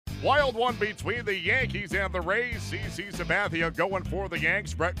Wild one between the Yankees and the Rays. CC Sabathia going for the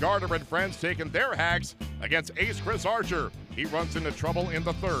Yanks. Brett Gardner and friends taking their hacks against ace Chris Archer. He runs into trouble in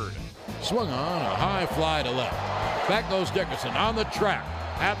the third. Swung on, a high fly to left. Back goes Dickerson on the track.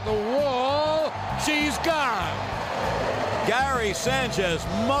 At the wall, she's gone. Gary Sanchez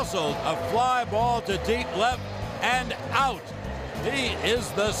muscled a fly ball to deep left and out. He is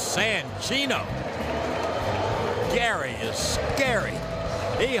the Sanchino. Gary is scary.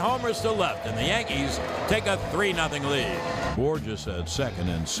 He homers to left, and the Yankees take a 3-0 lead. Borges at second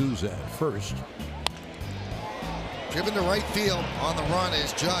and Souza at first. Driven to right field on the run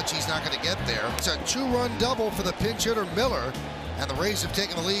is Judge. He's not going to get there. It's a 2-run double for the pinch hitter Miller, and the Rays have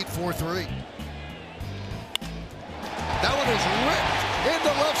taken the lead 4-3. That one is ripped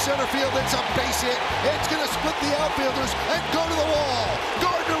into left center field. It's a base hit. It's going to split the outfielders and go to the wall.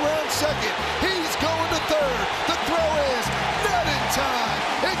 Gardner around second. He's going to third. The throw is not in time.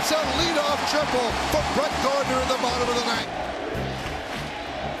 It's a leadoff triple for Brett Gardner in the bottom of the ninth.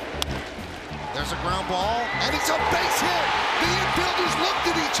 There's a ground ball, and it's a base hit. The infielders looked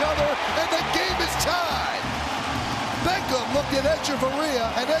at each other, and the game is tied. Beckham looked at Echeverria,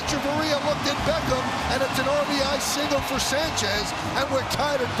 and Echeverria looked at Beckham, and it's an RBI single for Sanchez, and we're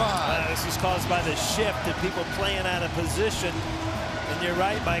tied at 5. This is caused by the shift and people playing out of position. And you're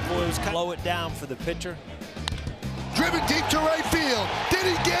right, Michael, it was kind of slow it down for the pitcher. Driven deep to right field. Did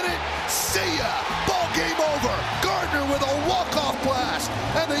he get it? See ya! Ball game over. Gardner with a walk-off blast,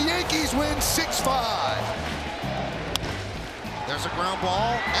 and the Yankees win 6-5. There's a ground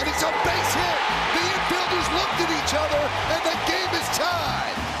ball, and it's a base hit. The infielders looked at each other, and the game is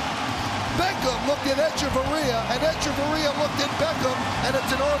tied. Beckham looked at Echeverria, and Echeverria looked at Beckham, and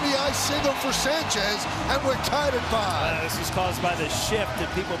it's an RBI single for Sanchez, and we're tied at 5. This is caused by the shift and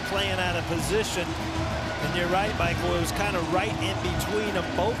people playing out of position. And you're right, Michael, it was kind of right in between them.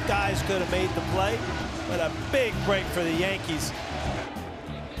 Both guys could have made the play, but a big break for the Yankees.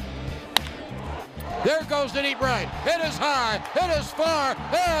 There goes the deep right. It is high. It is far.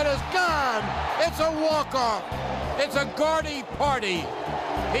 It is gone. It's a walk-off. It's a Girardi party.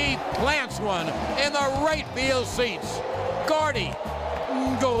 He plants one in the right field seats. Girardi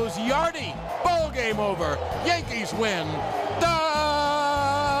goes Yardy. Ball game over. Yankees win. The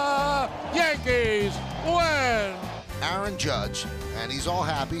Yankees win. Aaron Judge, and he's all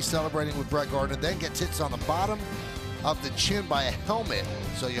happy, celebrating with Brett Gardner, then gets hits on the bottom of the chin by a helmet.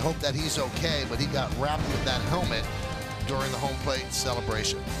 So you hope that he's okay, but he got wrapped with that helmet during the home plate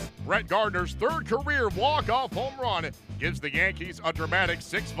celebration. Brett Gardner's third career walk-off home run gives the Yankees a dramatic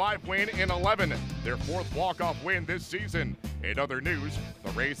 6-5 win in 11, their fourth walk-off win this season. In other news,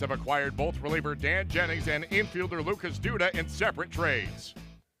 the Rays have acquired both reliever Dan Jennings and infielder Lucas Duda in separate trades.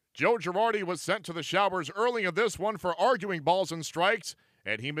 Joe Girardi was sent to the showers early in this one for arguing balls and strikes,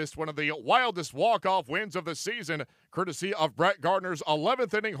 and he missed one of the wildest walk-off wins of the season, courtesy of Brett Gardner's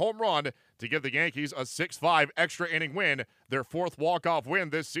 11th inning home run to give the Yankees a 6-5 extra inning win, their fourth walk-off win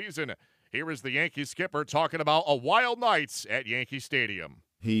this season. Here is the Yankees skipper talking about a wild night at Yankee Stadium.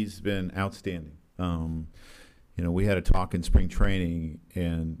 He's been outstanding. We had a talk in spring training,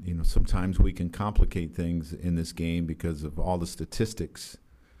 and, sometimes we can complicate things in this game because of all the statistics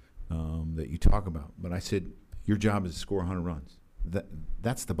that you talk about. But I said, your job is to score 100 runs.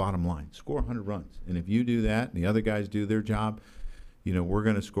 That's the bottom line. Score 100 runs. And if you do that and the other guys do their job, we're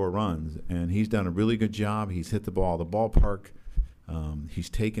going to score runs. And he's done a really good job. He's hit the ball out of the ballpark. He's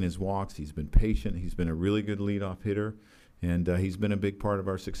taken his walks. He's been patient. He's been a really good leadoff hitter. And he's been a big part of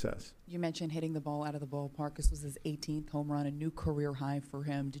our success. You mentioned hitting the ball out of the ballpark. This was his 18th home run, a new career high for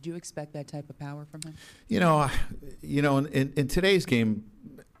him. Did you expect that type of power from him? In today's game,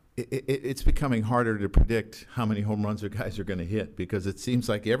 it's becoming harder to predict how many home runs guys are going to hit, because it seems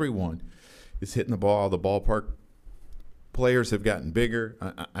like everyone is hitting the ball out of the ballpark. Players have gotten bigger.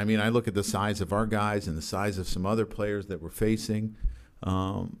 I look at the size of our guys and the size of some other players that we're facing.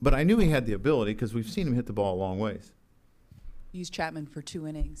 But I knew he had the ability because we've seen him hit the ball a long ways. Used Chapman for 2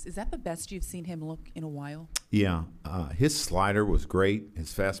 innings. Is that the best you've seen him look in a while? Yeah. His slider was great.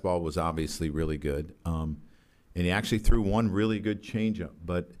 His fastball was obviously really good. And he actually threw one really good changeup.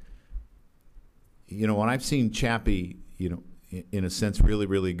 But, when I've seen Chappie, in a sense, really,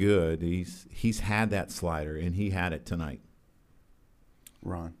 really good, he's had that slider, and he had it tonight.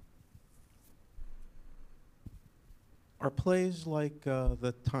 Ron. Are plays like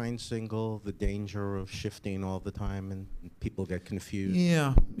the tying single, the danger of shifting all the time and people get confused?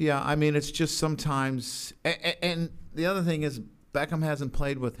 Yeah. It's just sometimes, and the other thing is Beckham hasn't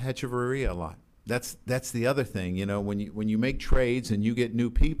played with Echeverria a lot. That's the other thing. When you make trades and you get new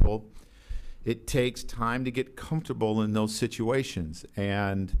people, it takes time to get comfortable in those situations.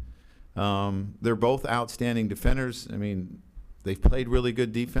 And They're both outstanding defenders. I mean, they've played really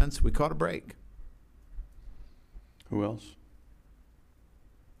good defense. We caught a break. Who else?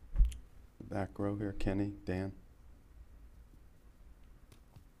 The back row here, Kenny, Dan.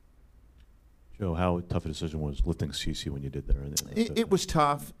 Joe, how tough a decision was lifting Cece when you did there? It was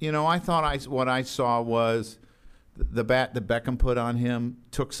tough. You know, I thought what I saw was the bat that Beckham put on him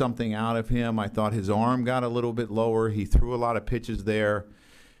took something out of him. I thought his arm got a little bit lower. He threw a lot of pitches there,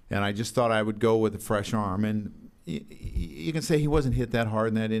 and I just thought I would go with a fresh arm. And you can say he wasn't hit that hard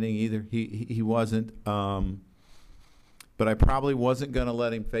in that inning either. He wasn't. But I probably wasn't going to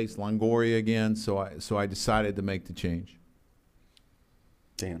let him face Longoria again, so I decided to make the change.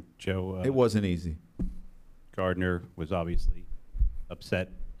 Dan. Joe. It wasn't easy. Gardner was obviously upset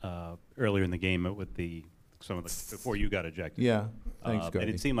earlier in the game with before you got ejected. Yeah, thanks, and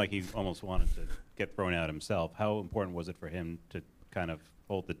it seemed like he almost wanted to get thrown out himself. How important was it for him to kind of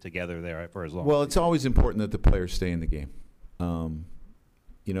hold it together there for as long? Well, it's always important that the players stay in the game.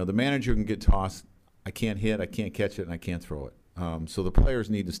 You know, the manager can get tossed. I can't hit, I can't catch it, and I can't throw it. So the players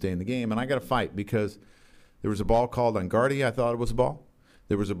need to stay in the game, and I got to fight because there was a ball called on Girardi. I thought it was a ball.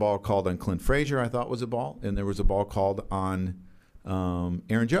 There was a ball called on Clint Frazier. I thought was a ball, and there was a ball called on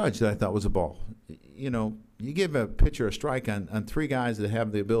Aaron Judge that I thought was a ball. You know, you give a pitcher a strike on 3 guys that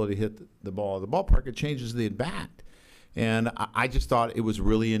have the ability to hit the ball at the ballpark, it changes the at bat. And I just thought it was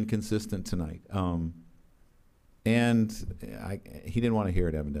really inconsistent tonight. And he didn't want to hear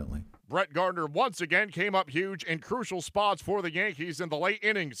it, evidently. Brett Gardner once again came up huge in crucial spots for the Yankees in the late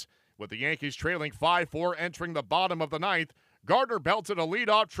innings. With the Yankees trailing 5-4 entering the bottom of the 9th, Gardner belted a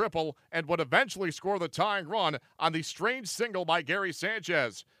leadoff triple and would eventually score the tying run on the strange single by Gary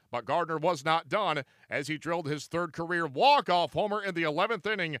Sanchez. But Gardner was not done as he drilled his 3rd career walk-off homer in the 11th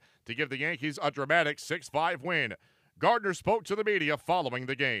inning to give the Yankees a dramatic 6-5 win. Gardner spoke to the media following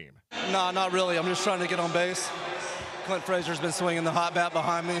the game. No, not really. I'm just trying to get on base. Clint Frazier's been swinging the hot bat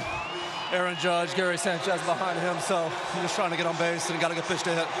behind me. Aaron Judge, Gary Sanchez behind him, so I'm just trying to get on base and got a good pitch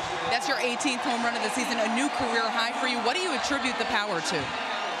to hit. That's your 18th home run of the season, a new career high for you. What do you attribute the power to?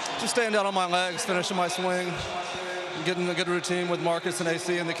 Just staying down on my legs, finishing my swing, getting a good routine with Marcus and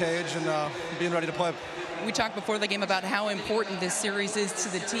AC in the cage, and being ready to play. We talked before the game about how important this series is to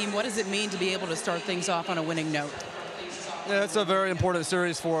the team. What does it mean to be able to start things off on a winning note? Yeah, it's a very important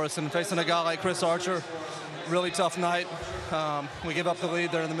series for us, and facing a guy like Chris Archer, really tough night. We gave up the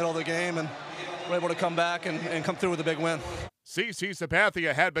lead there in the middle of the game, and we're able to come back and come through with a big win. CC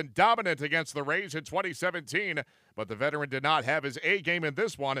Sabathia had been dominant against the Rays in 2017, but the veteran did not have his A game in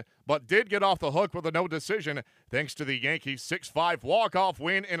this one, but did get off the hook with a no decision thanks to the Yankees' 6-5 walk-off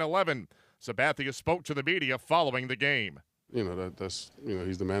win in 11. Sabathia spoke to the media following the game. You know, that's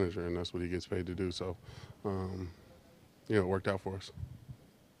he's the manager, and that's what he gets paid to do. So, it worked out for us.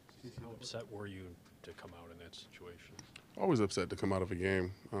 How upset were you to come out in that situation? Always upset to come out of a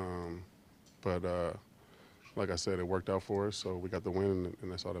game, but like I said, it worked out for us, so we got the win,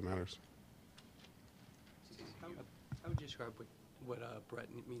 and that's all that matters. How would you describe what Brett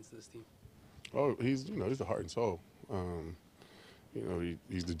means to this team? Oh, he's the heart and soul.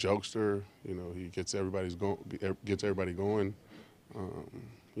 He's the jokester. He gets everybody going.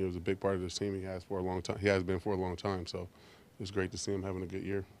 He was a big part of this team. He has for a long time. He has been for a long time. So it's great to see him having a good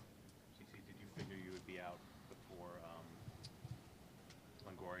year. Did you figure you would be out before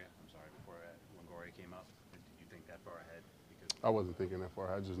Longoria came up? Did you think that far ahead? I wasn't thinking that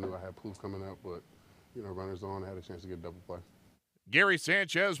far. I just knew I had Plouffe coming up, but runners on. I had a chance to get a double play. Gary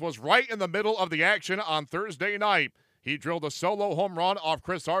Sanchez was right in the middle of the action on Thursday night. He drilled a solo home run off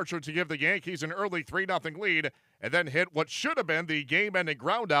Chris Archer to give the Yankees an early 3-0 lead, and then hit what should have been the game-ending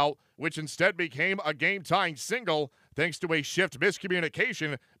groundout, which instead became a game-tying single thanks to a shift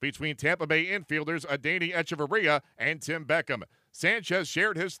miscommunication between Tampa Bay infielders Adeiny Echeverria and Tim Beckham. Sanchez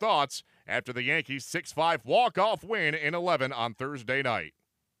shared his thoughts after the Yankees' 6-5 walk-off win in 11 on Thursday night.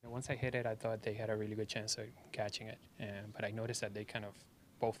 Once I hit it, I thought they had a really good chance of catching it, but I noticed that they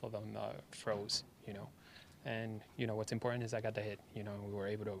both of them froze, And, what's important is I got the hit. We were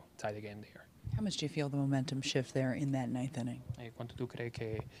able to tie the game there. How much do you feel the momentum shift there in that 9th inning? ¿Cuánto tú crees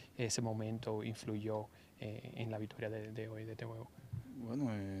que ese momento influyó en la victoria de hoy, de este juego? Bueno,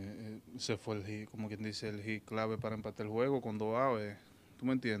 ese fue como quien dice, el hit clave para empatar el juego con 2 aves. ¿Tú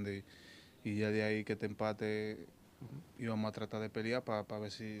me entiendes? Y ya de ahí que te empate íbamos a tratar de pelear para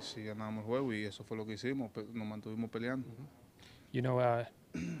ver si ganábamos el juego, y eso fue lo que hicimos. Nos mantuvimos peleando.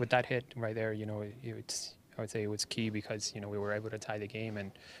 With that hit right there, I would say it was key because, we were able to tie the game.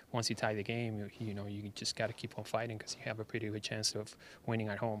 And once you tie the game, you just got to keep on fighting because you have a pretty good chance of winning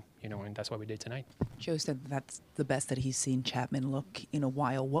at home, and that's what we did tonight. Joe said that's the best that he's seen Chapman look in a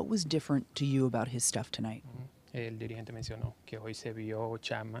while. What was different to you about his stuff tonight? El dirigente mencionó que hoy se vio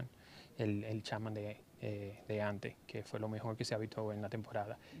Chapman, el Chapman de antes, que fue lo mejor que se ha visto en la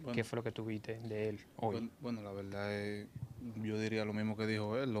temporada. Bueno, ¿Qué fue lo que tuviste de él hoy? Bueno, la verdad es, yo diría lo mismo que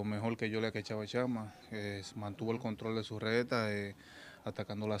dijo él. Lo mejor que yo le he echado a Chapman mantuvo el control de su reta,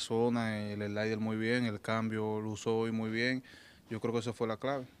 atacando la zona, el slider muy bien, el cambio lo usó hoy muy bien. Yo creo que eso fue la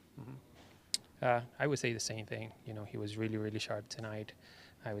clave. I would say the same thing. He was really, really sharp tonight.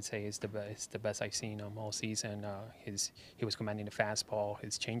 I would say it's the best I've seen him all season. He was commanding the fastball.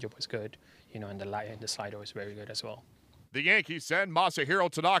 His changeup was good, and the slider was very good as well. The Yankees send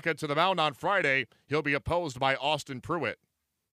Masahiro Tanaka to the mound on Friday. He'll be opposed by Austin Pruitt.